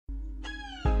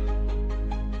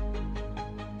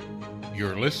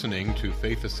You're listening to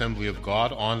Faith Assembly of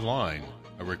God Online,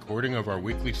 a recording of our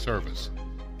weekly service.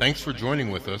 Thanks for joining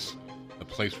with us, the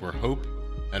place where hope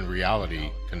and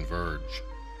reality converge.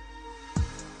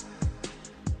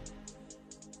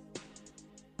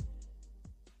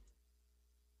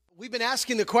 We've been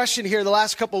asking the question here the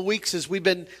last couple of weeks as we've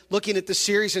been looking at the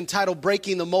series entitled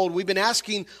Breaking the Mold. We've been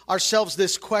asking ourselves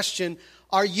this question: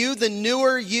 are you the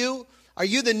newer you? Are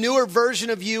you the newer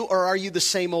version of you, or are you the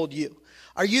same old you?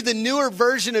 Are you the newer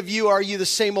version of you, or are you the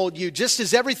same old you? Just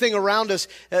as everything around us,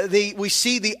 we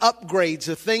see the upgrades,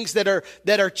 the things that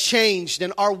are changed.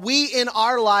 And are we in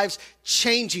our lives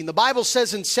changing? The Bible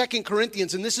says in 2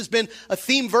 Corinthians, and this has been a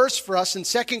theme verse for us in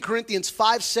 2 Corinthians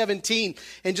 5:17,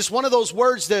 and just one of those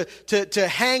words to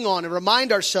hang on and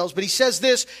remind ourselves. But he says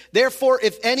this: therefore,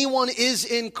 if anyone is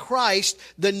in Christ,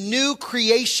 the new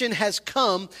creation has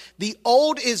come. The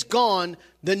old is gone,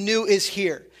 the new is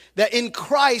here. That in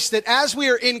Christ, that as we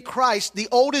are in Christ, the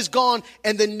old is gone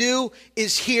and the new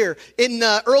is here.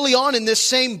 Early on in this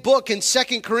same book, in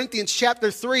 2 Corinthians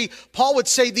chapter 3, Paul would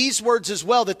say these words as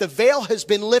well, that the veil has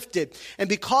been lifted. And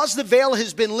because the veil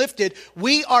has been lifted,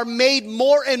 we are made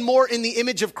more and more in the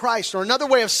image of Christ. Or another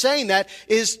way of saying that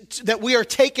is that we are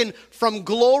taken from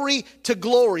glory to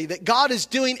glory. That God is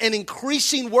doing an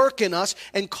increasing work in us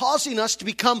and causing us to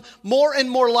become more and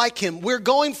more like Him. We're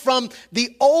going from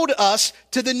the old us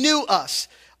to the new us.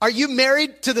 Are you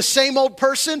married to the same old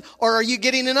person, or are you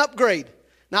getting an upgrade?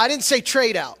 Now, I didn't say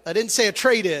trade out. I didn't say a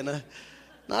trade in.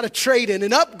 Not a trade in,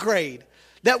 an upgrade.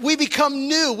 That we become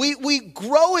new. We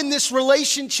grow in this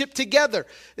relationship together.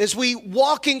 As we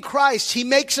walk in Christ, He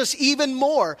makes us even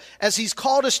more as He's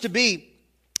called us to be.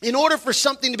 In order for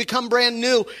something to become brand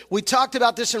new, we talked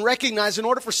about this and recognized in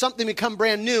order for something to become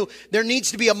brand new, there needs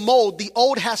to be a mold. The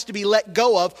old has to be let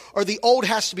go of, or the old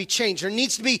has to be changed. There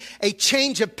needs to be a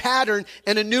change of pattern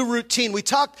and a new routine. We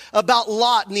talked about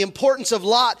Lot and the importance of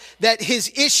Lot, that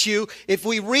his issue, if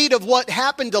we read of what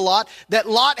happened to Lot, that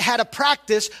Lot had a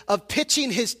practice of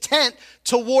pitching his tent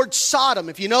towards Sodom.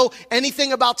 If you know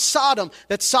anything about Sodom,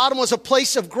 that Sodom was a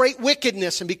place of great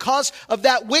wickedness. And because of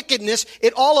that wickedness,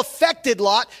 it all affected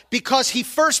Lot because he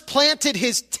first planted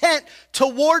his tent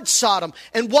towards Sodom.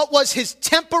 And what was his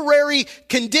temporary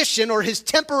condition or his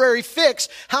temporary fix?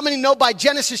 How many know by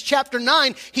Genesis chapter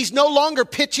 9, he's no longer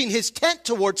pitching his tent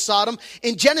towards Sodom.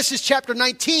 In Genesis chapter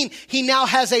 19, he now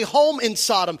has a home in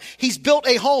Sodom. He's built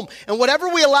a home. And whatever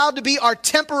we allow to be our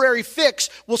temporary fix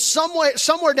will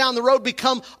somewhere down the road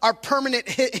become our permanent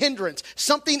hindrance.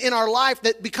 Something in our life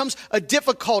that becomes a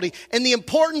difficulty. And the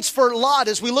importance for Lot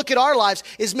as we look at our lives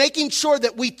is making sure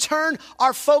that we turn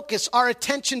our focus, our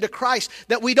attention to Christ.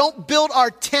 That we don't build our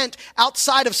tent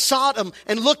outside of Sodom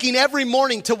and looking every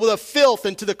morning to the filth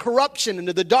and to the corruption and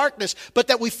to the darkness, but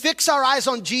that we fix our eyes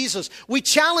on Jesus. We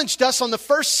challenged us on the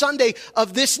first Sunday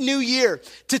of this new year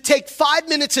to take 5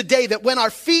 minutes a day, that when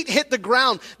our feet hit the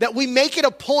ground, that we make it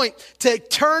a point to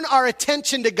turn our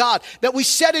attention to God. That we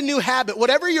set a new habit,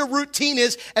 whatever your routine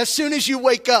is, as soon as you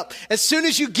wake up, as soon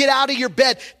as you get out of your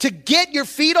bed, to get your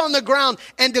feet on the ground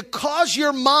and to cause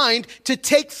your mind to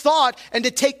take thought and to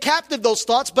take captive those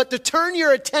thoughts, but to turn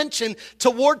your attention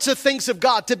towards the things of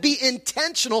God, to be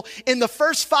intentional in the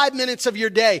first 5 minutes of your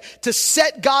day, to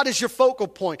set God as your focal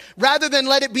point, rather than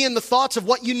let it be in the thoughts of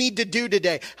what you need to do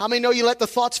today. How many know you let the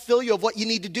thoughts fill you of what you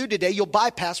need to do today, you'll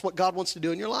bypass what God wants to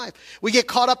do in your life? We get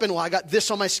caught up in, well, I got this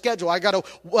on my schedule. I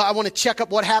want to check up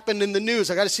what happened in the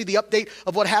news. I got to see the update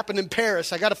of what happened in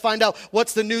Paris. I got to find out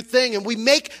what's the new thing. And we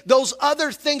make those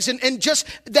other things and just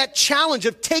that challenge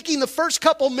of taking the first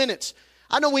couple minutes.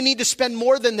 I know we need to spend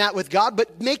more than that with God,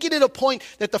 but making it a point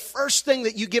that the first thing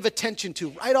that you give attention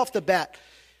to right off the bat,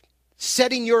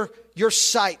 setting your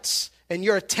sights and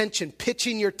your attention,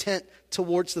 pitching your tent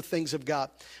towards the things of God.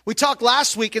 We talked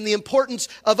last week in the importance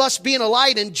of us being a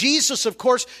light, and Jesus, of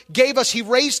course, He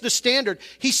raised the standard.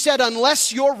 He said,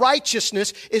 unless your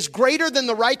righteousness is greater than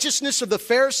the righteousness of the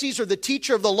Pharisees or the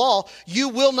teacher of the law, you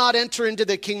will not enter into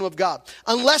the kingdom of God.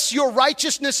 Unless your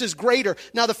righteousness is greater.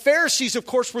 Now, the Pharisees, of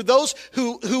course, were those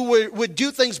who would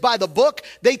do things by the book.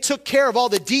 They took care of all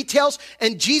the details,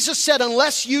 and Jesus said,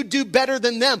 unless you do better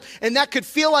than them. And that could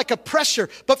feel like a pressure,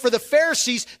 but for the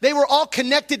Pharisees, they were all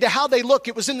connected to how they look.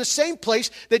 It was in the same place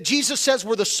that Jesus says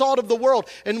we're the salt of the world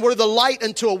and we're the light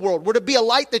unto a world. We're to be a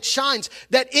light that shines.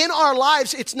 That in our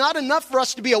lives, it's not enough for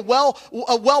us to be a well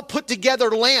put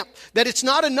together lamp. That it's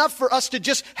not enough for us to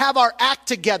just have our act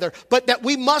together, but that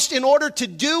we must, in order to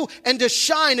do and to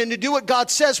shine and to do what God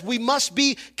says, we must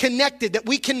be connected. That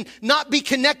we can not be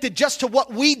connected just to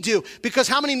what we do, because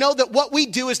how many know that what we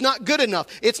do is not good enough?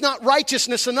 It's not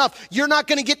righteousness enough. You're not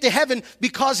going to get to heaven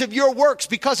because of your works,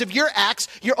 because of your acts.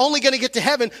 You're only going going to get to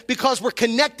heaven because we're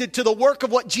connected to the work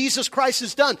of what Jesus Christ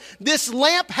has done. This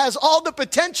lamp has all the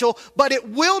potential, but it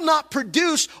will not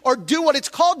produce or do what it's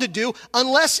called to do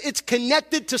unless it's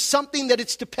connected to something that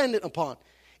it's dependent upon.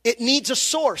 It needs a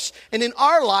source. And in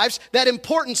our lives, that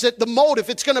importance, that the mold, if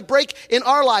it's going to break in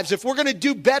our lives, if we're going to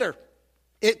do better,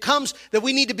 it comes that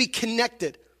we need to be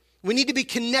connected. We need to be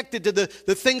connected to the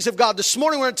things of God. This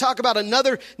morning we're going to talk about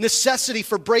another necessity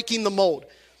for breaking the mold.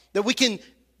 That we can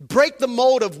break the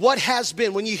mold of what has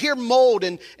been. When you hear mold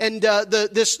and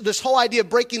this whole idea of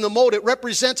breaking the mold, it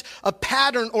represents a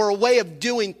pattern or a way of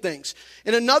doing things.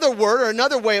 In another word, or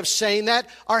another way of saying that,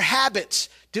 are habits.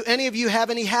 Do any of you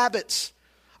have any habits?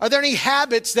 Are there any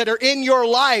habits that are in your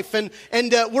life? And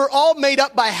we're all made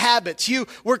up by habits.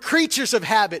 We're creatures of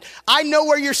habit. I know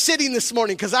where you're sitting this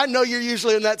morning because I know you're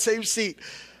usually in that same seat.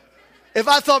 If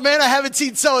I thought, man, I haven't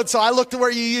seen so-and-so, I look to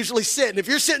where you usually sit. And if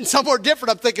you're sitting somewhere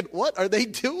different, I'm thinking, what are they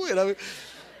doing? I mean,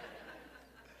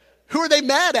 who are they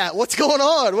mad at? What's going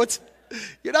on?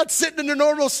 You're not sitting in a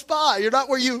normal spot. You're not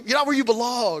where you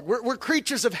belong. We're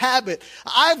creatures of habit.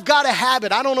 I've got a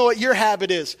habit. I don't know what your habit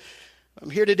is. I'm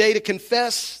here today to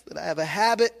confess that I have a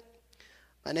habit.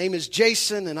 My name is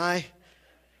Jason, and I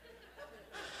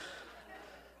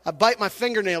bite my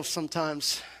fingernails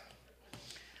sometimes.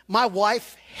 My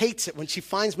wife hates it when she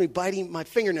finds me biting my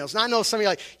fingernails. And I know some of you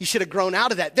are like, you should have grown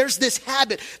out of that. There's this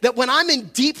habit that when I'm in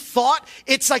deep thought,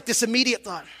 it's like this immediate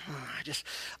thought.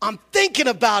 I'm thinking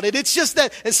about it. It's just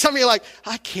that, and some of you are like,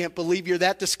 I can't believe you're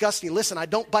that disgusting. Listen, I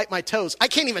don't bite my toes. I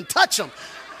can't even touch them.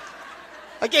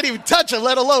 I can't even touch it,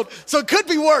 let alone. So it could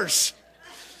be worse.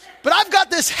 But I've got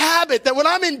this habit that when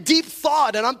I'm in deep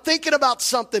thought and I'm thinking about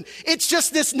something, it's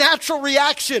just this natural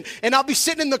reaction. And I'll be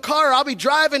sitting in the car, I'll be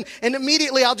driving, and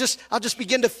immediately I'll just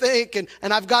begin to think. And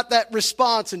I've got that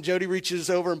response. And Jody reaches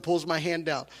over and pulls my hand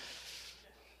down.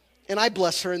 And I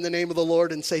bless her in the name of the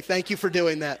Lord and say, thank you for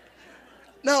doing that.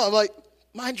 No, I'm like,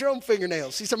 mind your own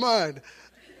fingernails. These are mine.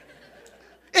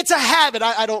 It's a habit.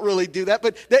 I don't really do that,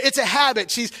 but it's a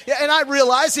habit. And I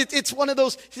realize it's one of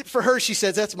those, for her, she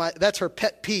says, that's her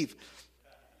pet peeve.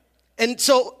 And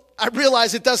so I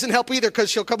realize it doesn't help either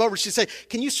because she'll come over and she'll say,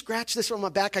 can you scratch this on my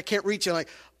back? I can't reach it. I'm like,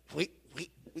 wait.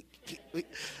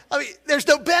 I mean, there's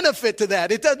no benefit to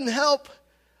that. It doesn't help.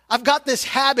 I've got this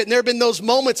habit, and there have been those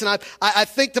moments, and I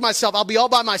think to myself, I'll be all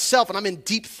by myself, and I'm in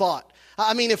deep thought.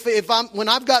 I mean, when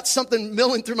I've got something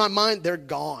milling through my mind, they're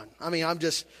gone. I mean, I'm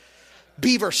just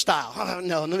Beaver style. Oh,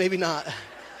 no, maybe not.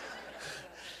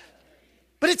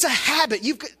 But it's a habit.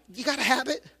 You got a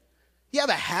habit? You have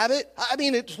a habit? I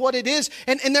mean, it's what it is.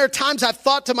 And there are times I've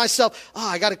thought to myself,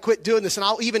 I got to quit doing this. And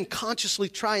I'll even consciously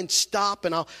try and stop,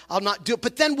 and I'll not do it.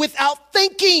 But then without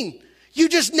thinking, you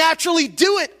just naturally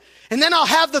do it. And then I'll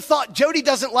have the thought, Jody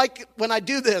doesn't like it when I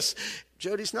do this.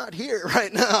 Jody's not here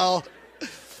right now.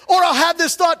 Or I'll have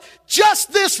this thought,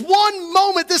 just this one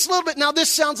moment, this little bit. Now, this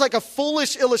sounds like a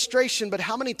foolish illustration, but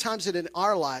how many times in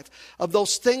our life of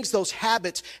those things, those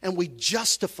habits, and we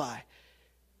justify?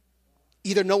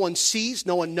 Either no one sees,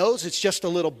 no one knows, it's just a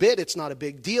little bit, it's not a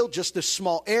big deal, just this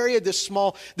small area, this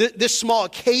small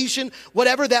occasion,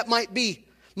 whatever that might be.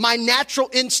 My natural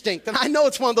instinct, and I know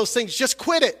it's one of those things, just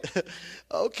quit it.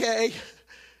 Okay.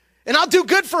 And I'll do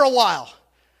good for a while.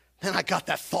 Then I got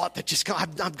that thought that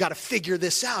I've got to figure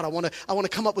this out. I want to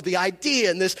come up with the idea,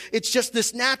 and it's just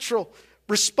this natural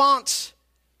response,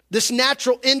 this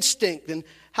natural instinct. And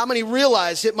how many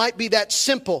realize it might be that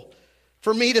simple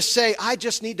for me to say, I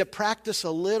just need to practice a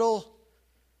little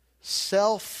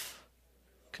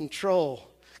self-control.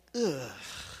 Ugh.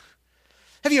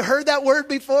 Have you heard that word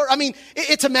before? I mean,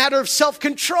 it's a matter of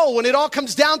self-control. When it all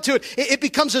comes down to it, it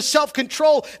becomes a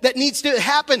self-control that needs to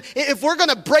happen. If we're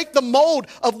going to break the mold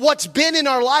of what's been in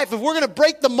our life, if we're going to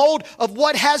break the mold of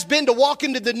what has been to walk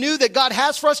into the new that God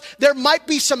has for us, there might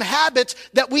be some habits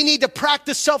that we need to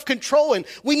practice self-control in.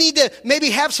 We need to maybe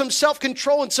have some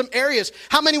self-control in some areas.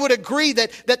 How many would agree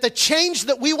that the change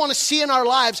that we want to see in our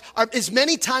lives is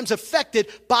many times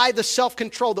affected by the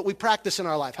self-control that we practice in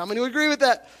our life? How many would agree with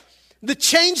that? The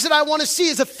change that I want to see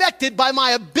is affected by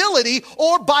my ability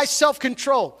or by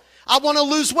self-control. I want to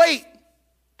lose weight.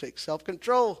 Take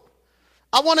self-control.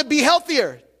 I want to be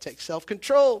healthier. Take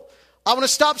self-control. I want to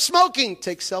stop smoking.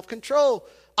 Take self-control.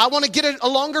 I want to get a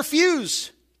longer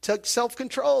fuse. Take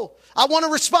self-control. I want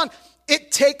to respond.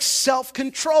 It takes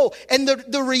self-control. And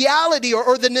the reality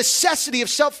or the necessity of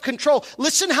self-control,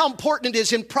 listen how important it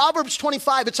is. In Proverbs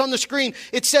 25, it's on the screen,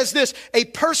 it says this: a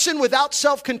person without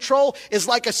self-control is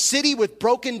like a city with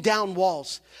broken down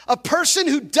walls. A person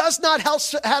who does not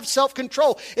have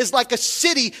self-control is like a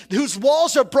city whose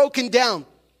walls are broken down.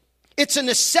 It's a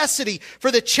necessity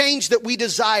for the change that we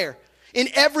desire in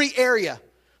every area.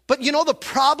 But you know, the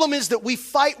problem is that we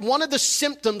fight one of the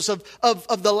symptoms of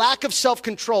the lack of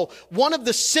self-control. One of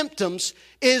the symptoms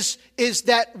is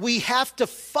that we have to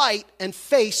fight and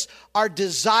face our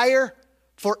desire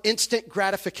for instant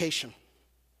gratification.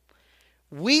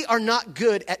 We are not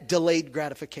good at delayed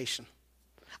gratification.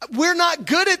 We're not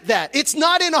good at that. It's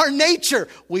not in our nature.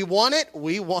 We want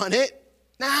it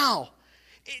now.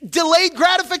 Delayed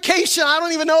gratification, I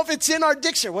don't even know if it's in our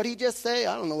dictionary. What did he just say?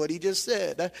 I don't know what he just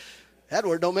said. That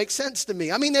word don't make sense to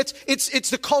me. I mean, it's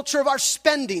the culture of our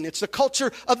spending. It's the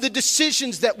culture of the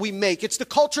decisions that we make. It's the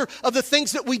culture of the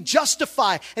things that we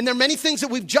justify. And there are many things that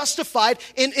we've justified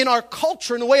in our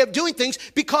culture, in the way of doing things,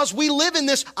 because we live in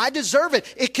this, I deserve it.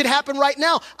 It could happen right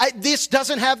now. This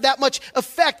doesn't have that much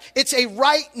effect. It's a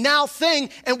right now thing,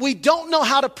 and we don't know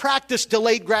how to practice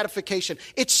delayed gratification.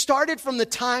 It started from the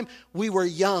time we were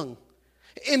young.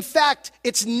 In fact,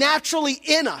 it's naturally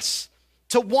in us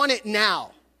to want it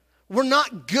now. We're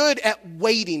not good at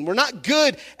waiting. We're not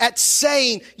good at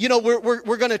saying, you know,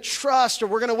 we're going to trust or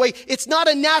we're going to wait. It's not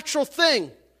a natural thing.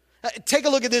 Take a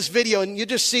look at this video and you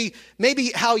just see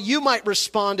maybe how you might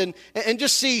respond and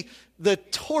just see the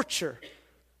torture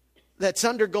that's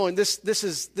undergoing. This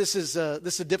is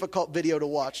a difficult video to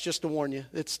watch, just to warn you.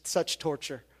 It's such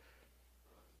torture.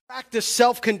 Practice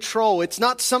self-control. It's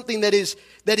not something that is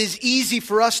easy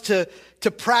for us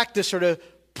to practice or to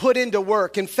put into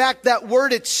work. In fact, that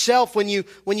word itself, when you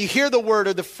hear the word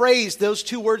or the phrase, those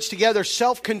two words together,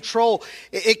 self-control,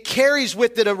 it carries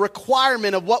with it a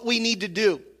requirement of what we need to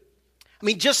do. I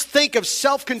mean, just think of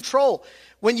self-control.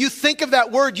 When you think of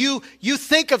that word, you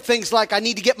think of things like, I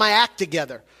need to get my act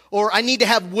together, or I need to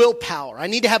have willpower. I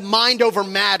need to have mind over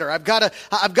matter. I've got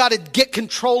to get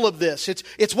control of this.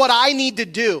 It's what I need to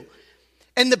do.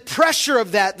 And the pressure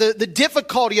of that, the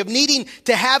difficulty of needing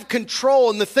to have control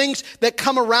and the things that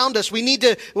come around us, we need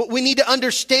to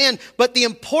understand. But the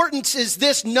importance is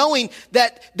this, knowing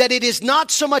that it is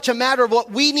not so much a matter of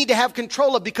what we need to have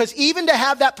control of, because even to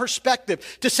have that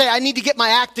perspective, to say, I need to get my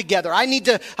act together, I need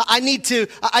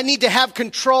to have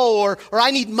control, or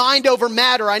I need mind over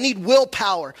matter, I need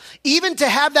willpower. Even to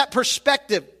have that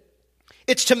perspective,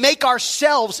 it's to make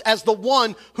ourselves as the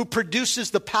one who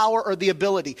produces the power or the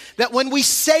ability. That when we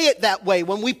say it that way,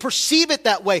 when we perceive it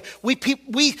that way, we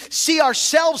see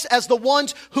ourselves as the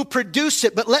ones who produce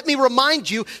it. But let me remind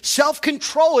you,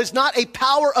 self-control is not a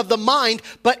power of the mind,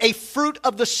 but a fruit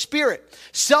of the Spirit.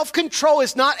 Self-control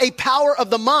is not a power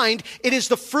of the mind, it is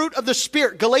the fruit of the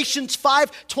Spirit. Galatians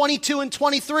 5:22 and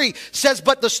 23 says,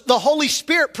 but the Holy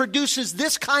Spirit produces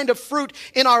this kind of fruit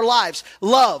in our lives: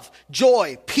 love,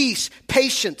 joy, peace,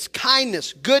 patience,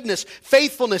 kindness, goodness,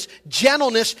 faithfulness,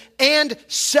 gentleness, and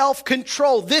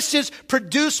self-control. This is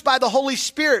produced by the Holy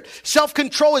Spirit.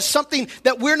 Self-control is something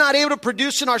that we're not able to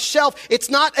produce in ourselves. It's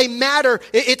not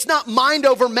it's not mind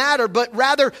over matter, but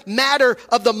rather matter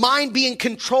of the mind being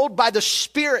controlled by the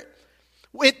Spirit.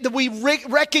 We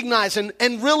recognize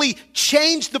and really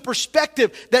change the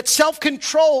perspective that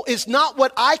self-control is not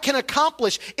what I can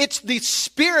accomplish. It's the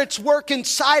Spirit's work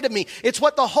inside of me. It's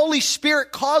what the Holy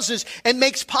Spirit causes and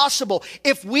makes possible.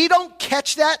 If we don't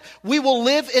catch that, we will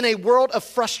live in a world of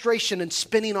frustration and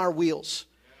spinning our wheels.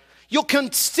 You'll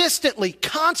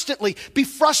constantly be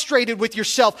frustrated with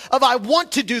yourself of, I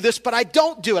want to do this, but I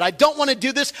don't do it. I don't want to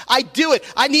do this. I do it.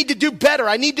 I need to do better.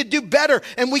 I need to do better.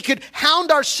 And we could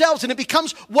hound ourselves and it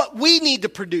becomes what we need to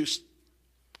produce.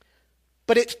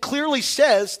 But it clearly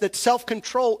says that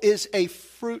self-control is a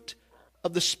fruit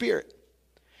of the Spirit.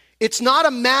 It's not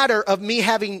a matter of me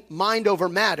having mind over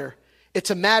matter. It's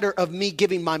a matter of me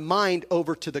giving my mind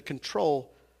over to the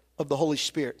control of the Holy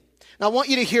Spirit. Now I want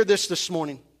you to hear this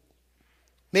morning.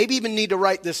 Maybe even need to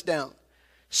write this down.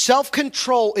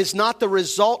 Self-control is not the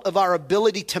result of our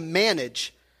ability to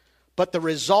manage, but the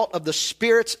result of the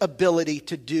Spirit's ability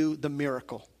to do the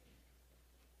miracle.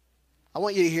 I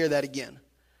want you to hear that again.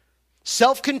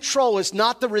 Self-control is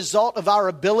not the result of our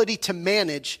ability to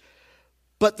manage,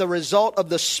 but the result of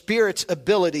the Spirit's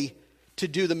ability to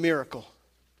do the miracle.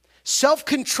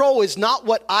 Self-control is not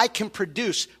what I can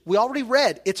produce. We already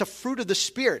read, it's a fruit of the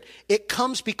Spirit. It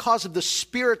comes because of the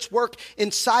Spirit's work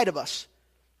inside of us.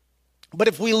 But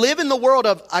if we live in the world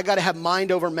of, I got to have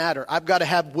mind over matter, I've got to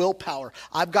have willpower,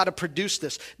 I've got to produce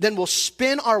this, then we'll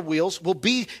spin our wheels, we'll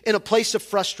be in a place of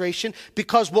frustration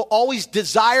because we'll always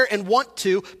desire and want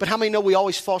to, but how many know we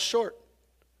always fall short?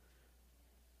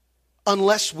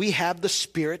 unless we have the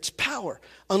Spirit's power.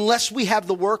 Unless we have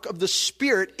the work of the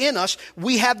Spirit in us,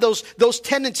 we have those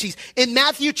tendencies. In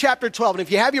Matthew chapter 12, and if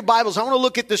you have your Bibles, I want to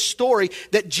look at this story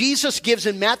that Jesus gives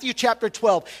in Matthew chapter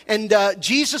 12. And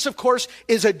Jesus, of course,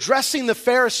 is addressing the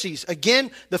Pharisees.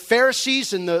 Again, the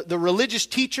Pharisees and the religious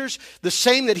teachers, the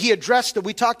same that he addressed that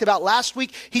we talked about last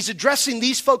week. He's addressing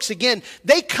these folks again.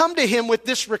 They come to him with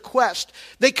this request.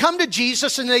 They come to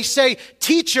Jesus and they say,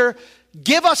 "Teacher,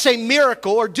 give us a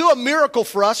miracle, or do a miracle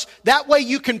for us. That way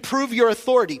you can prove your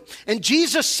authority." And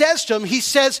Jesus says to him, he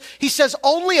says,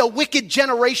 only a wicked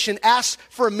generation asks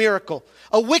for a miracle.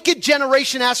 A wicked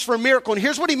generation asks for a miracle. And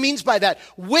here's what he means by that.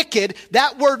 Wicked,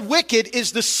 that word wicked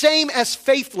is the same as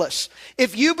faithless.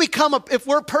 If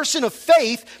we're a person of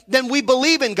faith, then we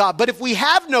believe in God. But if we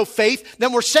have no faith,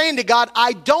 then we're saying to God,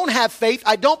 I don't have faith,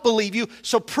 I don't believe you,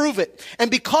 so prove it.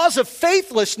 And because of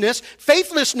faithlessness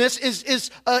is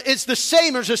the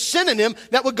same as a synonym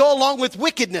that would go along with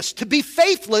wickedness. To be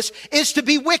faithless is to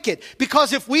be wicked.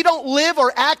 Because if we don't live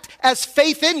or act as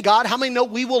faith in God, how many know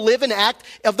we will live and act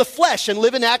of the flesh and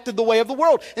live and act of the way of the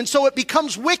world? And so it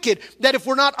becomes wicked that if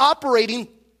we're not operating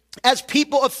as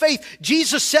people of faith.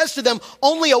 Jesus says to them,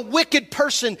 only a wicked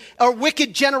person or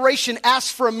wicked generation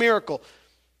asks for a miracle.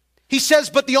 He says,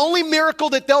 but the only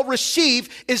miracle that they'll receive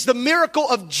is the miracle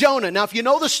of Jonah. Now, if you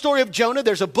know the story of Jonah,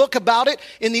 there's a book about it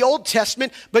in the Old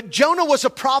Testament. But Jonah was a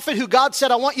prophet who God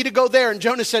said, I want you to go there. And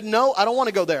Jonah said, no, I don't want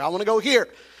to go there. I want to go here.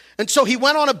 And so he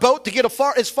went on a boat to get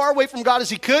as far away from God as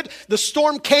he could. The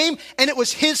storm came, and it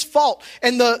was his fault.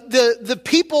 And the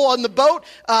people on the boat,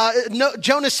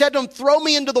 Jonah said to him, throw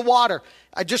me into the water.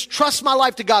 I just trust my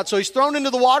life to God. So he's thrown into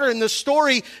the water, and the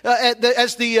story,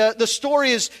 as the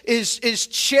story is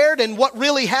shared and what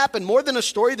really happened, more than a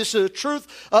story, this is the truth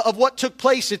of what took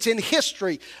place. It's in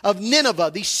history of Nineveh,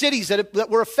 these cities that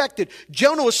were affected.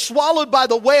 Jonah was swallowed by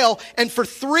the whale, and for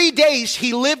 3 days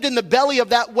he lived in the belly of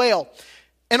that whale.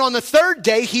 And on the third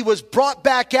day, he was brought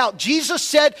back out. Jesus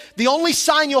said, the only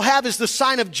sign you'll have is the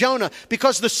sign of Jonah,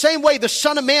 because the same way the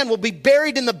Son of Man will be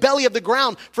buried in the belly of the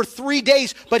ground for 3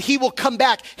 days, but he will come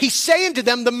back. He's saying to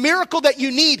them, the miracle that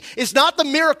you need is not the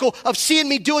miracle of seeing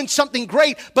me doing something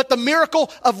great, but the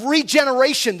miracle of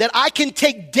regeneration, that I can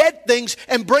take dead things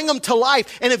and bring them to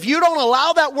life. And if you don't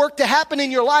allow that work to happen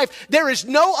in your life, there is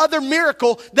no other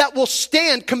miracle that will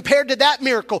stand compared to that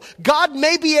miracle. God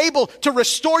may be able to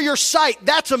restore your sight.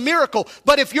 That's a miracle.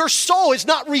 But if your soul is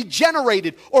not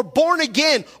regenerated or born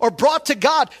again or brought to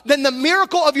God, then the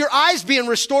miracle of your eyes being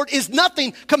restored is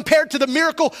nothing compared to the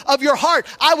miracle of your heart.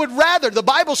 I would rather, the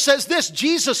Bible says this,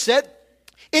 Jesus said,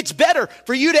 it's better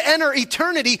for you to enter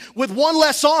eternity with one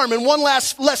less arm and one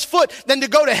less foot than to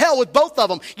go to hell with both of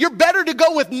them. You're better to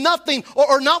go with nothing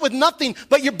or not with nothing,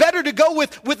 but you're better to go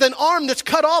with an arm that's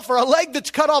cut off or a leg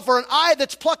that's cut off or an eye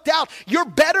that's plucked out. You're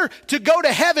better to go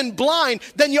to heaven blind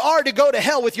than you are to go to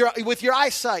hell with your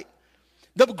eyesight.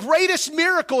 The greatest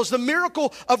miracle is the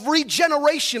miracle of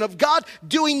regeneration, of God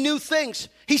doing new things.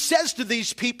 He says to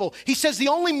these people, he says the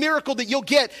only miracle that you'll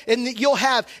get and that you'll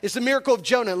have is the miracle of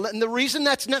Jonah. And the reason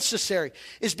that's necessary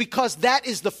is because that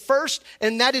is the first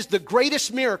and that is the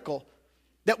greatest miracle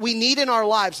that we need in our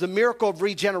lives, the miracle of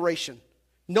regeneration.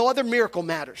 No other miracle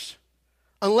matters.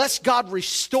 Unless God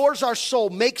restores our soul,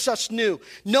 makes us new,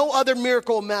 no other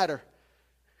miracle will matter.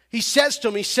 He says to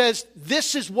him,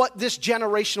 this is what this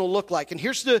generation will look like. And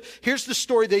here's the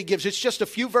story that he gives. It's just a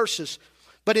few verses.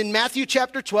 But in Matthew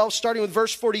chapter 12, starting with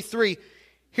verse 43,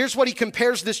 here's what he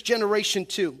compares this generation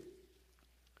to.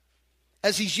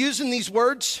 As he's using these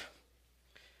words,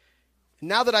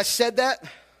 now that I said that,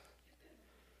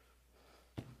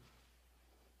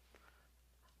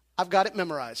 I've got it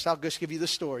memorized. I'll just give you the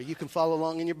story. You can follow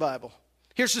along in your Bible.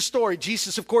 Here's the story.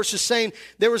 Jesus, of course, is saying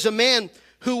there was a man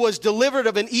who was delivered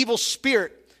of an evil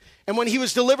spirit. And when he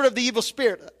was delivered of the evil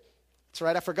spirit, that's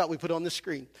right, I forgot we put on the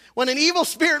screen. When an evil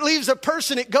spirit leaves a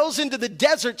person, it goes into the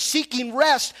desert seeking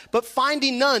rest, but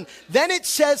finding none. Then it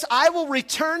says, I will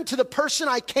return to the person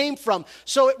I came from.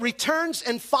 So it returns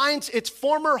and finds its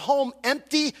former home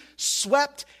empty,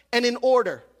 swept, and in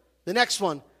order. The next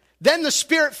one. Then the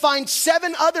spirit finds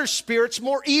 7 other spirits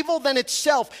more evil than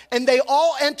itself, and they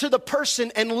all enter the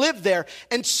person and live there.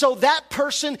 And so that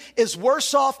person is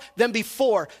worse off than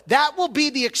before. That will be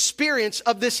the experience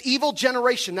of this evil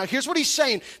generation. Now here's what he's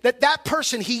saying, that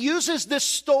person, he uses this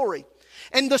story.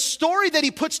 And the story that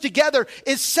he puts together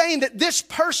is saying that this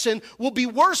person will be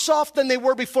worse off than they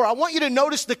were before. I want you to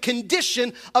notice the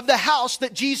condition of the house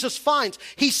that Jesus finds.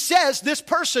 He says this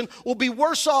person will be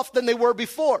worse off than they were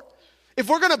before. If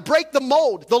we're going to break the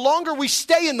mold, the longer we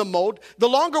stay in the mold, the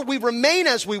longer we remain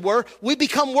as we were, we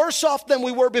become worse off than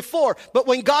we were before. But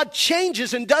when God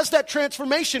changes and does that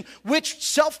transformation, which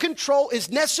self-control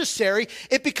is necessary,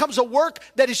 it becomes a work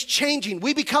that is changing.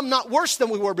 We become not worse than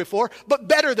we were before, but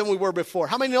better than we were before.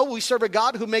 How many know we serve a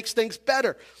God who makes things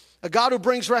better? A God who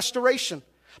brings restoration.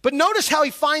 But notice how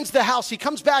he finds the house. He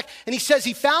comes back and he says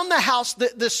he found the house,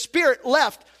 the spirit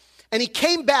left, and he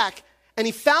came back and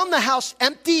he found the house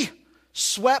empty,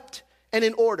 swept, and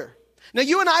in order. Now,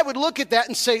 you and I would look at that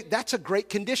and say, that's a great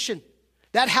condition.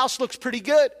 That house looks pretty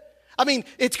good. I mean,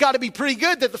 it's got to be pretty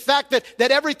good that the fact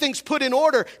that everything's put in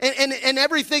order and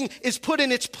everything is put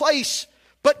in its place.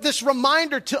 But this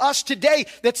reminder to us today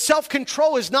that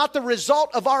self-control is not the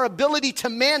result of our ability to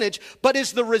manage, but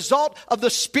is the result of the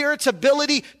Spirit's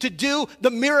ability to do the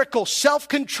miracle.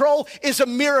 Self-control is a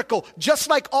miracle, just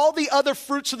like all the other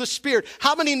fruits of the Spirit.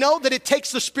 How many know that it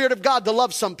takes the Spirit of God to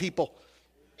love some people?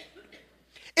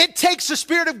 It takes the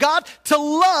Spirit of God to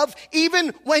love even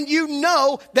when you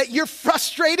know that you're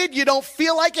frustrated, you don't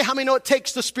feel like it. How many know it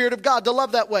takes the Spirit of God to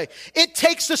love that way? It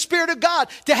takes the Spirit of God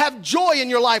to have joy in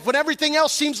your life when everything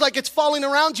else seems like it's falling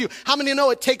around you. How many know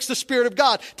it takes the Spirit of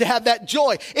God to have that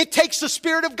joy? It takes the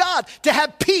Spirit of God to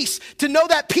have peace, to know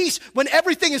that peace when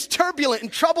everything is turbulent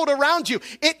and troubled around you.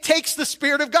 It takes the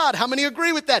Spirit of God. How many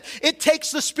agree with that? It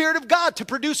takes the Spirit of God to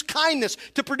produce kindness,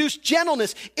 to produce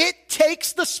gentleness. It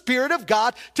takes the Spirit of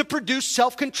God to produce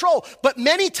self-control. But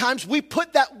many times we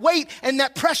put that weight and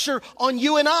that pressure on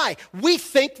you and I. We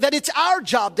think that it's our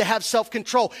job to have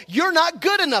self-control. You're not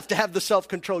good enough to have the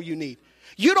self-control you need.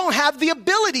 You don't have the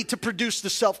ability to produce the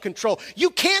self-control.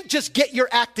 You can't just get your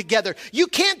act together. You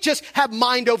can't just have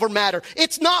mind over matter.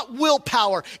 It's not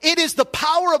willpower. It is the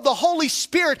power of the Holy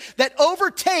Spirit that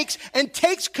overtakes and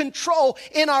takes control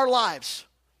in our lives.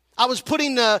 I was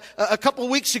putting a couple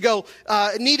of weeks ago,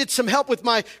 needed some help with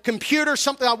my computer,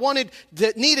 something I wanted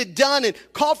that needed done, and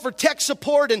called for tech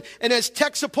support. And as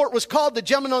tech support was called, the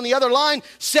gentleman on the other line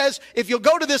says, if you'll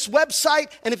go to this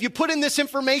website and if you put in this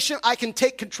information, I can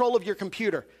take control of your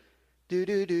computer. I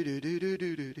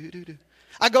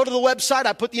go to the website,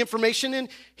 I put the information in.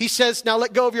 He says, now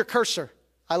let go of your cursor.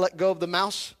 I let go of the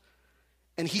mouse.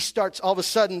 And he starts all of a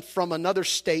sudden from another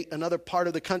state, another part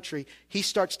of the country, he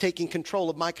starts taking control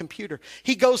of my computer.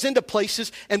 He goes into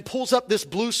places and pulls up this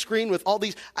blue screen with all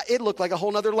these, it looked like a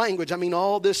whole other language. I mean,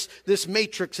 all this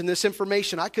matrix and this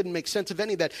information. I couldn't make sense of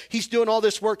any of that. He's doing all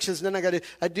this work, says, then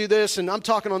I do this, and I'm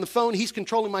talking on the phone. He's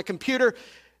controlling my computer.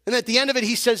 And at the end of it,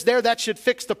 he says, there, that should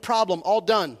fix the problem. All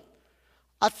done.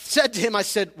 I said to him, I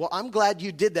said, well, I'm glad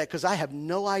you did that because I have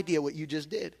no idea what you just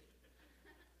did.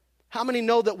 How many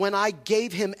know that when I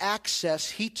gave him access,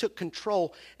 he took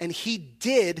control and he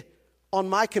did on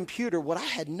my computer what I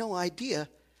had no idea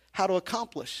how to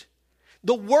accomplish?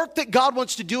 The work that God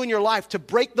wants to do in your life to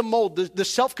break the mold, the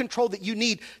self-control that you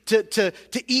need to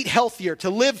eat healthier, to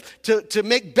live, to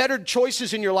make better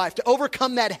choices in your life, to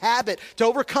overcome that habit, to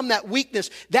overcome that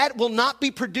weakness, that will not be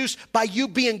produced by you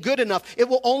being good enough. It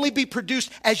will only be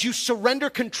produced as you surrender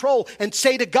control and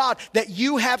say to God that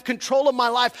you have control of my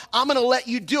life. I'm going to let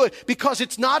you do it because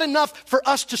it's not enough for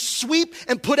us to sweep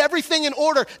and put everything in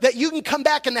order that you can come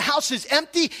back and the house is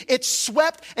empty, it's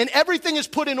swept, and everything is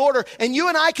put in order. And you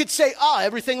and I could say,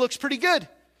 everything looks pretty good.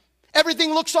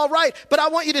 Everything looks all right. But I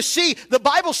want you to see, the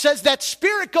Bible says that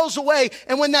spirit goes away.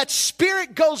 And when that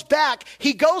spirit goes back,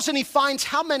 he goes and he finds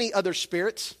how many other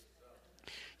spirits?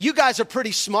 You guys are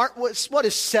pretty smart. What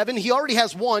is 7? He already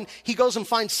has 1. He goes and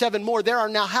finds 7 more. There are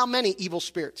now how many evil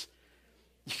spirits?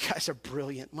 You guys are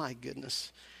brilliant. My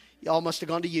goodness. Y'all must have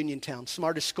gone to Uniontown,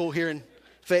 smartest school here in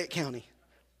Fayette County.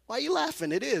 Why are you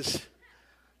laughing? It is.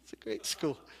 It's a great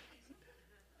school.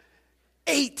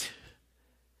 8.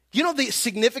 You know the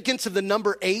significance of the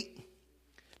number 8?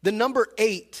 The number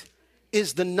 8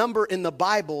 is the number in the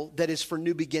Bible that is for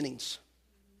new beginnings.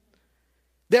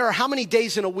 There are how many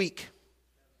days in a week?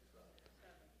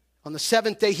 On the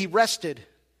 7th day he rested,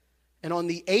 and on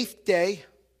the 8th day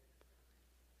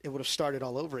it would have started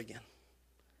all over again.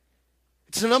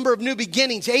 It's a number of new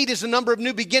beginnings. 8 is a number of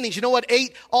new beginnings. You know what?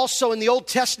 8 also in the Old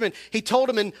Testament, he told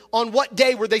them, on what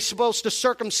day were they supposed to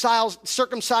circumcise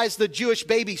the Jewish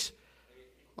babies?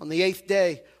 On the 8th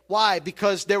day. Why?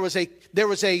 Because there was a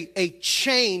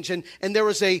change and there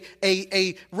was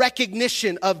a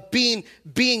recognition of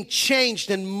being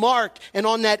changed and marked. And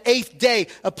on that 8th day,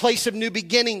 a place of new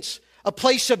beginnings, a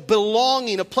place of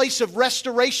belonging, a place of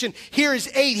restoration. Here is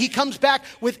 8. He comes back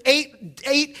with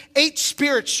eight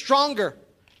spirits stronger.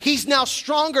 He's now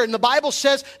stronger, and the Bible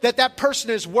says that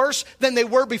person is worse than they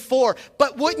were before.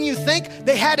 But wouldn't you think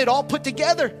they had it all put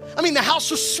together? I mean, the house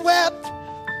was swept.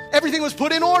 Everything was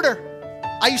put in order.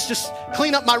 I used to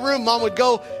clean up my room. Mom would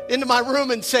go into my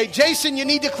room and say, Jason, you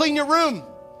need to clean your room.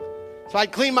 So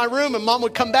I'd clean my room and Mom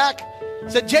would come back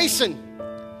and said, Jason,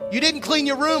 you didn't clean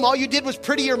your room. All you did was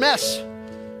pretty your mess.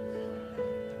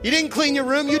 You didn't clean your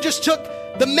room. You just took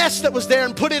the mess that was there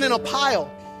and put it in a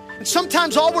pile. And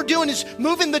sometimes all we're doing is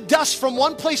moving the dust from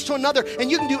one place to another.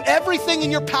 And you can do everything in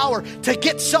your power to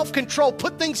get self-control,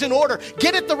 put things in order,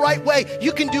 get it the right way.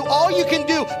 You can do all you can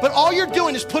do, but all you're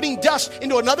doing is putting dust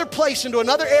into another place, into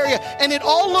another area, and it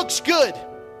all looks good.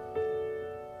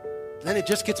 Then it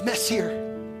just gets messier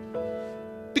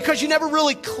because you never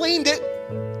really cleaned it.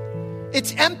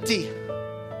 It's empty.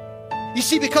 You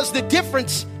see, because the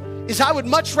difference is I would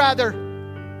much rather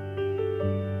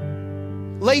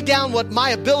lay down what my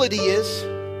ability is,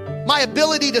 my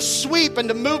ability to sweep and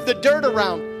to move the dirt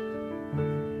around,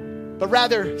 but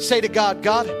rather say to God,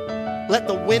 God, let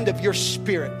the wind of your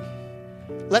spirit,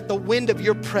 let the wind of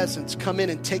your presence come in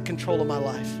and take control of my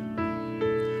life.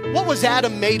 What was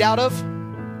Adam made out of?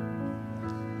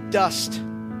 Dust.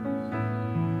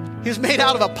 He was made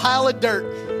out of a pile of dirt.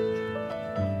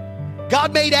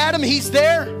 God made Adam, he's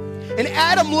there, and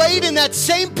Adam laid in that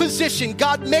same position.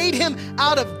 God made him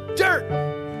out of dirt.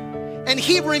 And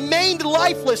he remained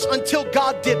lifeless until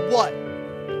God did what?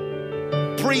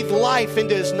 Breathed life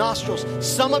into his nostrils.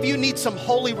 Some of you need some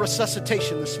holy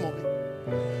resuscitation this morning.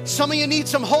 Some of you need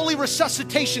some holy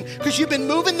resuscitation because you've been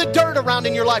moving the dirt around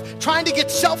in your life, trying to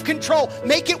get self-control,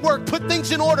 make it work, put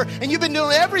things in order, and you've been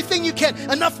doing everything you can,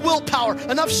 enough willpower,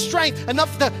 enough strength,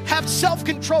 enough to have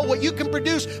self-control, what you can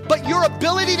produce. But your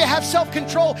ability to have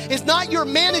self-control is not your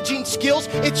managing skills,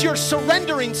 it's your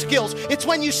surrendering skills. It's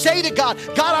when you say to God,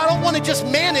 God, I don't want to just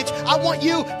manage, I want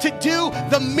you to do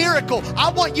the miracle. I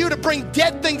want you to bring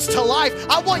dead things to life.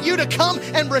 I want you to come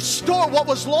and restore what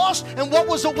was lost and what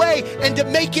was away and to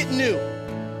make it new.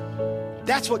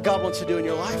 That's what God wants to do in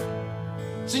your life.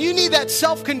 So you need that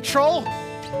self-control.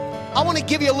 I want to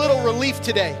give you a little relief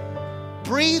today.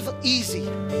 Breathe easy.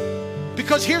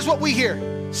 Because here's what we hear.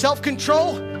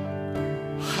 Self-control,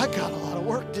 I got a lot of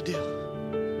work to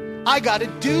do. I got to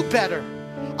do better.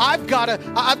 I've got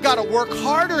to work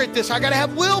harder at this. I got to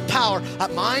have willpower.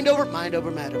 Mind over matter,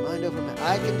 mind over matter.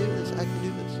 I can do this. I can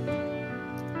do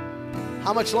this.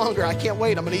 How much longer? I can't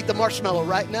wait. I'm going to eat the marshmallow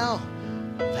right now.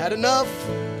 I've had enough.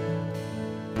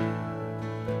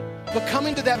 But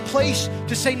coming to that place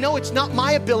to say, no, it's not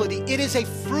my ability. It is a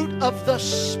fruit of the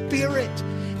Spirit.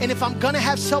 And if I'm going to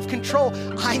have self-control,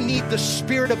 I need the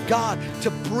Spirit of God to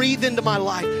breathe into my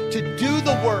life, to do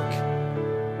the work.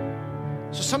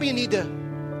 So some of you need to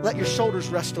let your shoulders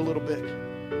rest a little bit.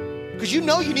 Because you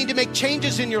know you need to make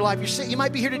changes in your life. You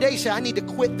might be here today and say, I need to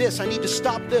quit this. I need to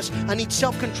stop this. I need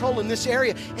self-control in this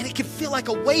area. And it can feel like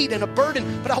a weight and a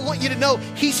burden. But I want you to know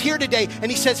He's here today.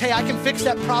 And He says, hey, I can fix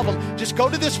that problem. Just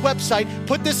go to this website,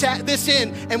 put this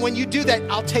in. And when you do that,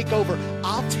 I'll take over.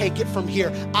 I'll take it from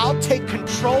here. I'll take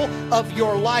control of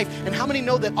your life. And how many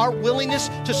know that our willingness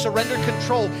to surrender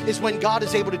control is when God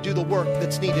is able to do the work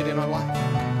that's needed in our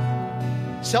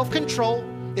life? Self-control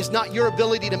is not your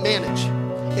ability to manage.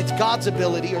 It's God's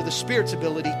ability or the Spirit's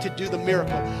ability to do the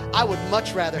miracle. I would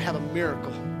much rather have a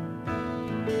miracle.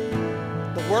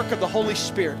 The work of the Holy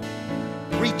Spirit.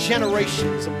 Regeneration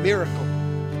is a miracle.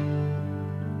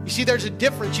 You see, there's a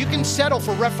difference. You can settle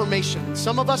for reformation.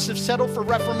 Some of us have settled for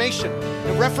reformation.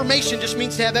 And reformation just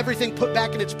means to have everything put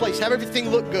back in its place, have everything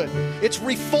look good. It's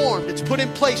reformed. It's put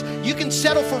in place. You can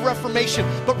settle for reformation.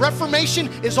 But reformation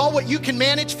is all what you can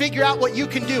manage, figure out what you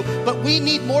can do. But we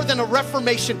need more than a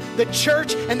reformation. The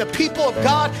church and the people of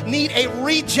God need a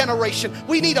regeneration.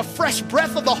 We need a fresh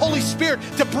breath of the Holy Spirit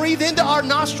to breathe into our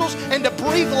nostrils and to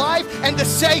breathe life and to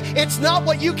say, it's not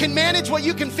what you can manage, what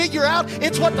you can figure out.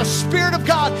 It's what the Spirit of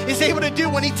God is able to do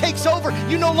when He takes over.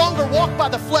 You no longer walk by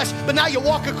the flesh, but now you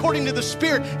walk according to the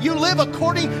Spirit. You live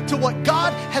according to what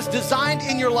God has designed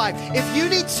in your life. If you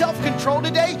need self-control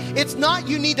today, it's not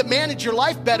you need to manage your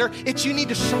life better, it's you need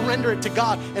to surrender it to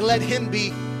God and let Him be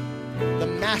the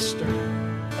master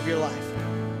of your life.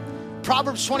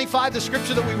 Proverbs 25, the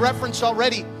scripture that we referenced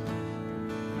already,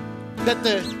 that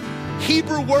the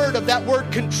Hebrew word of that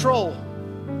word control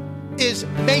is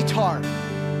matar,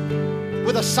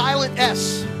 with a silent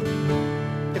S.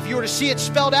 If you were to see it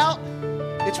spelled out,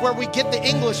 it's where we get the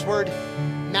English word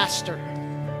master.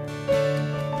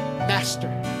 Master.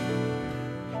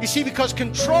 You see, because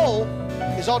control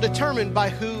is all determined by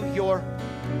who your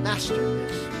master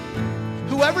is.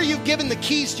 Whoever you've given the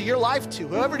keys to your life to,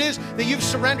 whoever it is that you've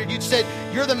surrendered, you've said,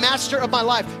 you're the master of my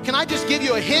life. Can I just give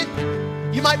you a hint?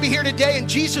 You might be here today, and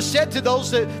Jesus said to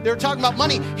those that they were talking about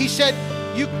money, He said,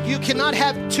 you cannot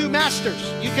have two masters.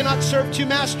 You cannot serve two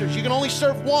masters. You can only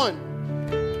serve one.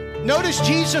 Notice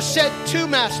Jesus said 2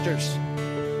 masters.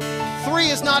 3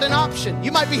 is not an option.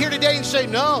 You might be here today and say,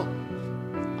 no,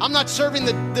 I'm not serving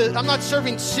I'm not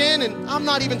serving sin, and I'm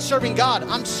not even serving God.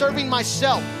 I'm serving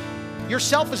myself.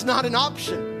 Yourself is not an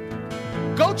option.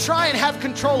 Go try and have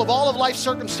control of all of life's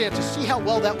circumstances. See how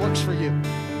well that works for you.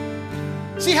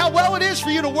 See how well it is for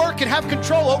you to work and have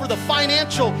control over the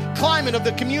financial climate of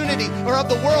the community or of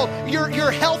the world.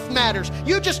 Your health matters.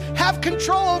 You just have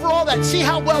control over all that. See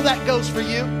how well that goes for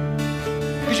you.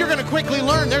 Because you're going to quickly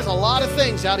learn there's a lot of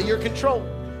things out of your control.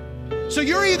 So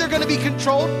you're either going to be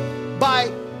controlled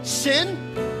by sin,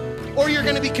 or you're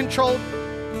going to be controlled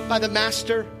by the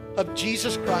master of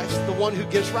Jesus Christ, the one who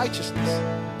gives righteousness.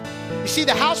 You see,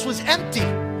 the house was empty.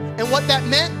 And what that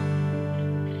meant,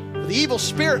 the evil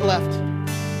spirit left.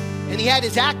 And he had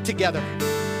his act together.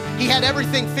 He had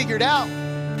everything figured out.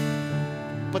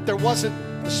 But there wasn't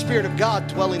the Spirit of God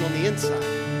dwelling on the inside.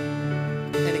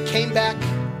 And it came back,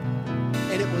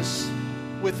 and it was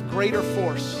with greater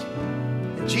force.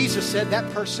 And Jesus said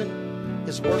that person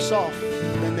is worse off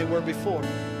than they were before.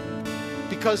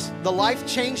 Because the life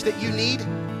change that you need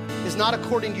is not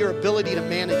according to your ability to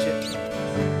manage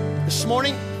it. This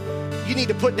morning, you need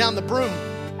to put down the broom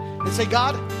and say,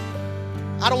 God,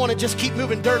 I don't want to just keep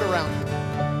moving dirt around.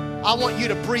 I want you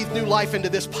to breathe new life into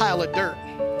this pile of dirt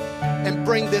and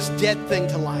bring this dead thing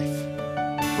to life.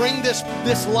 Bring this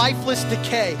lifeless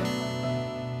decay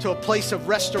to a place of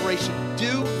restoration.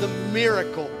 Do the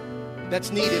miracle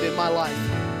that's needed in my life,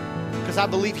 because I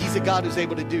believe he's a God who's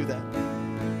able to do that.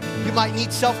 You might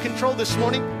need self-control this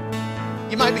morning.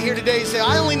 You might be here today and say,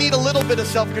 I only need a little bit of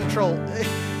self-control.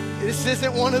 This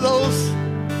isn't one of those.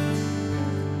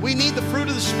 We need the fruit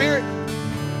of the Spirit.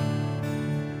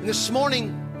 And this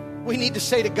morning, we need to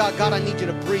say to God, God, I need you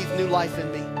to breathe new life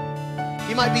in me.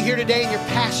 You might be here today and your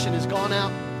passion has gone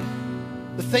out.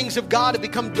 The things of God have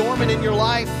become dormant in your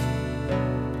life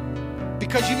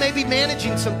because you may be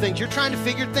managing some things. You're trying to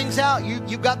figure things out.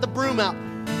 You've got the broom out.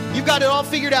 You've got it all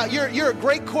figured out. You're a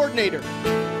great coordinator.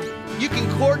 You can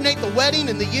coordinate the wedding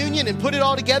and the union and put it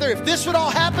all together. If this would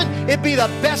all happen, it'd be the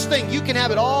best thing. You can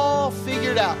have it all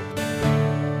figured out.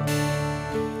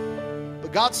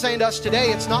 God's saying to us today,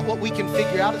 it's not what we can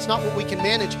figure out. It's not what we can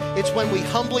manage. It's when we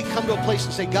humbly come to a place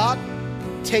and say, God,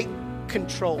 take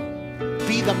control.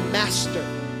 Be the master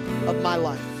of my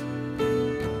life.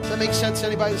 Does that make sense to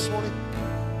anybody this morning?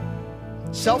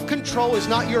 Self-control is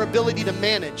not your ability to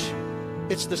manage.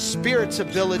 It's the Spirit's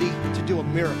ability to do a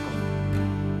miracle.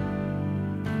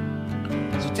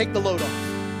 So take the load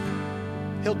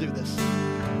off. He'll do this.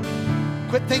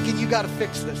 Quit thinking you got to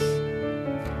fix this.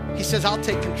 He says, I'll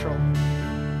take control.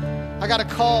 I got a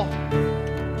call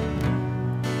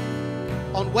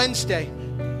on Wednesday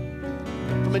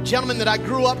from a gentleman that I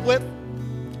grew up with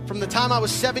from the time I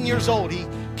was 7 years old. He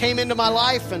came into my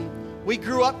life and we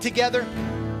grew up together.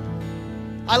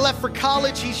 I left for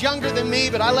college. He's younger than me,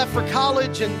 but I left for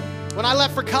college. And when I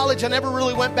left for college, I never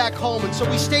really went back home. And so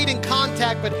we stayed in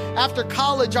contact, but after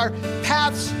college, our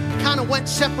paths kind of went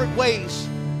separate ways.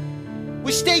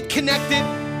 We stayed connected.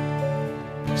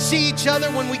 See each other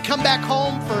when we come back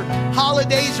home for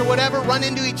holidays or whatever, run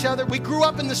into each other. We grew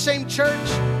up in the same church.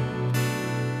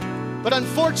 But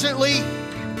unfortunately,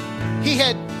 he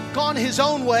had gone his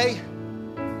own way.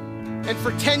 And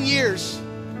for 10 years,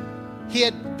 he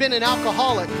had been an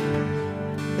alcoholic.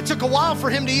 It took a while for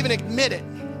him to even admit it.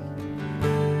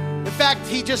 In fact,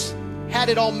 he just had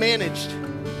it all managed.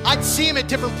 I'd see him at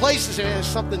different places and there's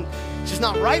something just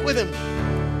not right with him.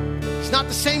 He's not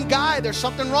the same guy. There's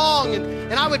something wrong.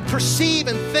 And I would perceive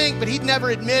and think, but he'd never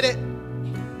admit it.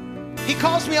 He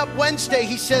calls me up Wednesday.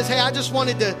 He says, hey, I just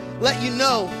wanted to let you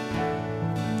know.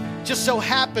 Just so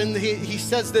happened, he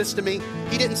says this to me.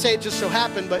 He didn't say it just so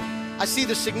happened, but I see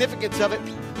the significance of it.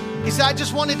 He said, I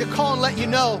just wanted to call and let you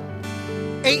know,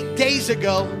 8 days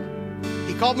ago,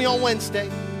 he called me on Wednesday.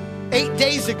 8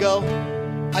 days ago,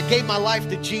 I gave my life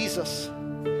to Jesus.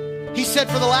 He said,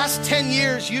 for the last 10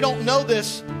 years, you don't know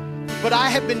this, but I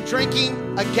have been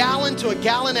drinking 1 gallon to 1.5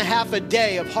 gallons a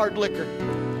day of hard liquor.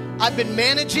 I've been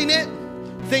managing it.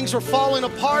 Things were falling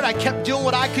apart. I kept doing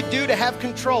what I could do to have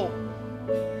control.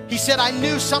 He said, I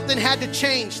knew something had to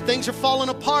change. Things are falling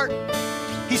apart.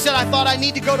 He said, I thought I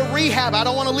need to go to rehab. I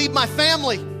don't want to leave my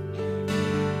family.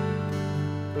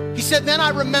 He said, then I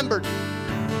remembered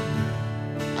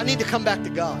I need to come back to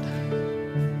God.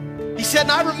 He said,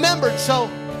 and I remembered, so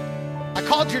I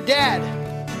called your dad.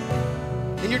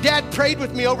 And your dad prayed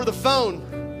with me over the phone.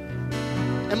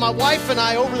 And my wife and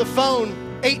I over the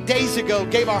phone 8 days ago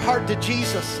gave our heart to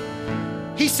Jesus.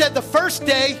 He said the first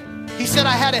day, he said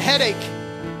I had a headache.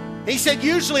 He said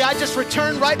usually I just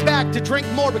return right back to drink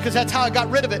more because that's how I got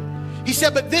rid of it. He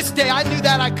said, but this day I knew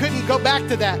that I couldn't go back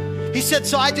to that. He said,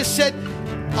 so I just said,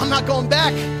 I'm not going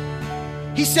back.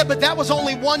 He said, but that was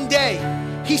only one day.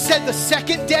 He said the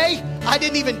second day, I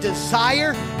didn't even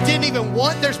desire, didn't even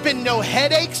want. There's been no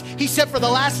headaches. He said for the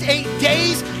last 8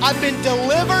 days, I've been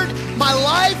delivered. My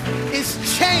life is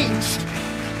changed.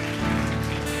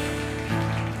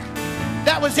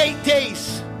 That was 8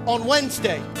 days on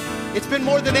Wednesday. It's been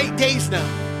more than 8 days now.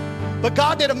 But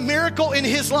God did a miracle in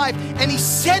his life. And he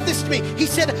said this to me. He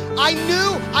said, I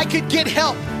knew I could get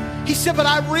help. He said, but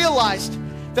I realized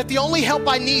that the only help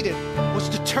I needed was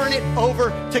to turn it over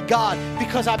to God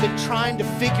because I've been trying to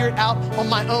figure it out on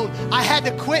my own. I had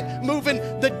to quit moving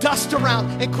the dust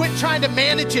around and quit trying to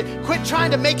manage it, quit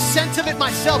trying to make sense of it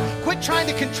myself, quit trying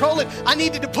to control it. I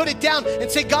needed to put it down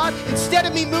and say, God, instead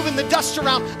of me moving the dust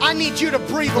around, I need you to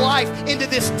breathe life into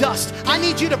this dust. I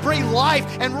need you to breathe life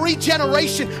and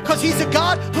regeneration because he's a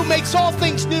God who makes all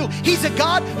things new. He's a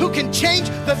God who can change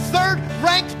the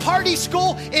third-ranked party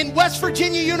school in West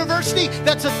Virginia University.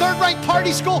 That's a third-ranked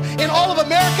party school in all of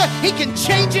America. He can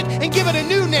change it and give it a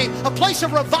new name, a place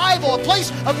of revival, a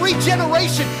place of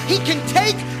regeneration. He can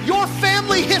take your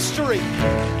family history.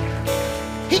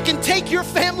 He can take your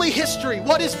family history,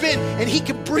 what has been, and he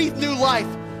can breathe new life.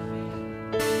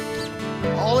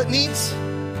 All it needs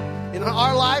in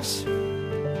our lives,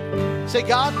 say,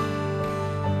 God,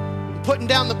 I'm putting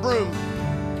down the broom,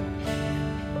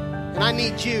 and I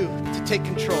need you to take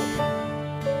control.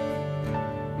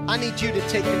 I need you to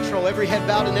take control. Every head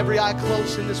bowed and every eye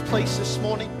closed in this place this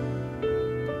morning.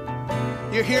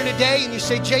 You're here today and you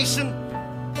say, Jason,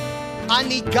 I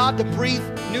need God to breathe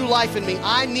new life in me.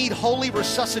 I need holy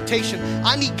resuscitation.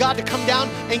 I need God to come down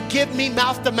and give me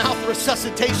mouth-to-mouth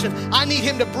resuscitation. I need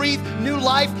him to breathe new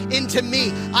life into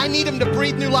me. I need him to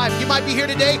breathe new life. You might be here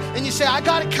today and you say, I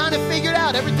got it kind of figured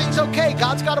out. Everything's okay.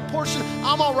 God's got a portion.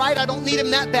 I'm all right. I don't need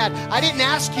him that bad. I didn't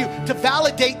ask you to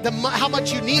validate how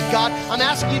much you need God. I'm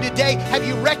asking you today, have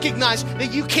you recognized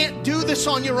that you can't do this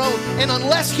on your own? And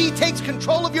unless he takes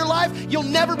control of your life, you'll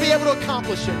never be able to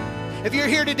accomplish it. If you're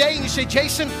here today and you say,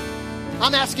 Jason,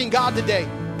 I'm asking God today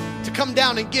to come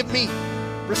down and give me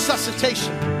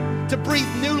resuscitation, to breathe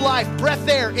new life, breath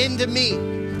air into me.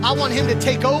 I want him to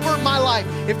take over my life.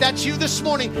 If that's you this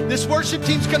morning, this worship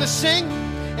team's going to sing.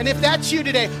 And if that's you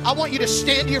today, I want you to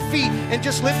stand to your feet and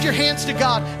just lift your hands to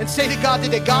God and say to God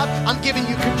today, God, I'm giving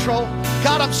you control.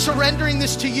 God, I'm surrendering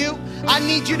this to you. I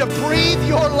need you to breathe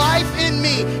your life in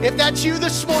me. If that's you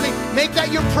this morning, make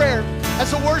that your prayer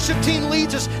as the worship team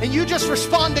leads us, and you just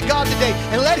respond to God today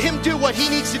and let him do what he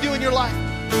needs to do in your life.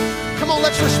 Come on,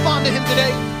 let's respond to him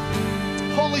today.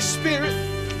 Holy Spirit.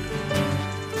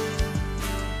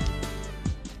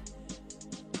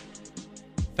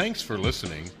 Thanks for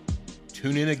listening.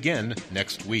 Tune in again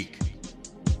next week.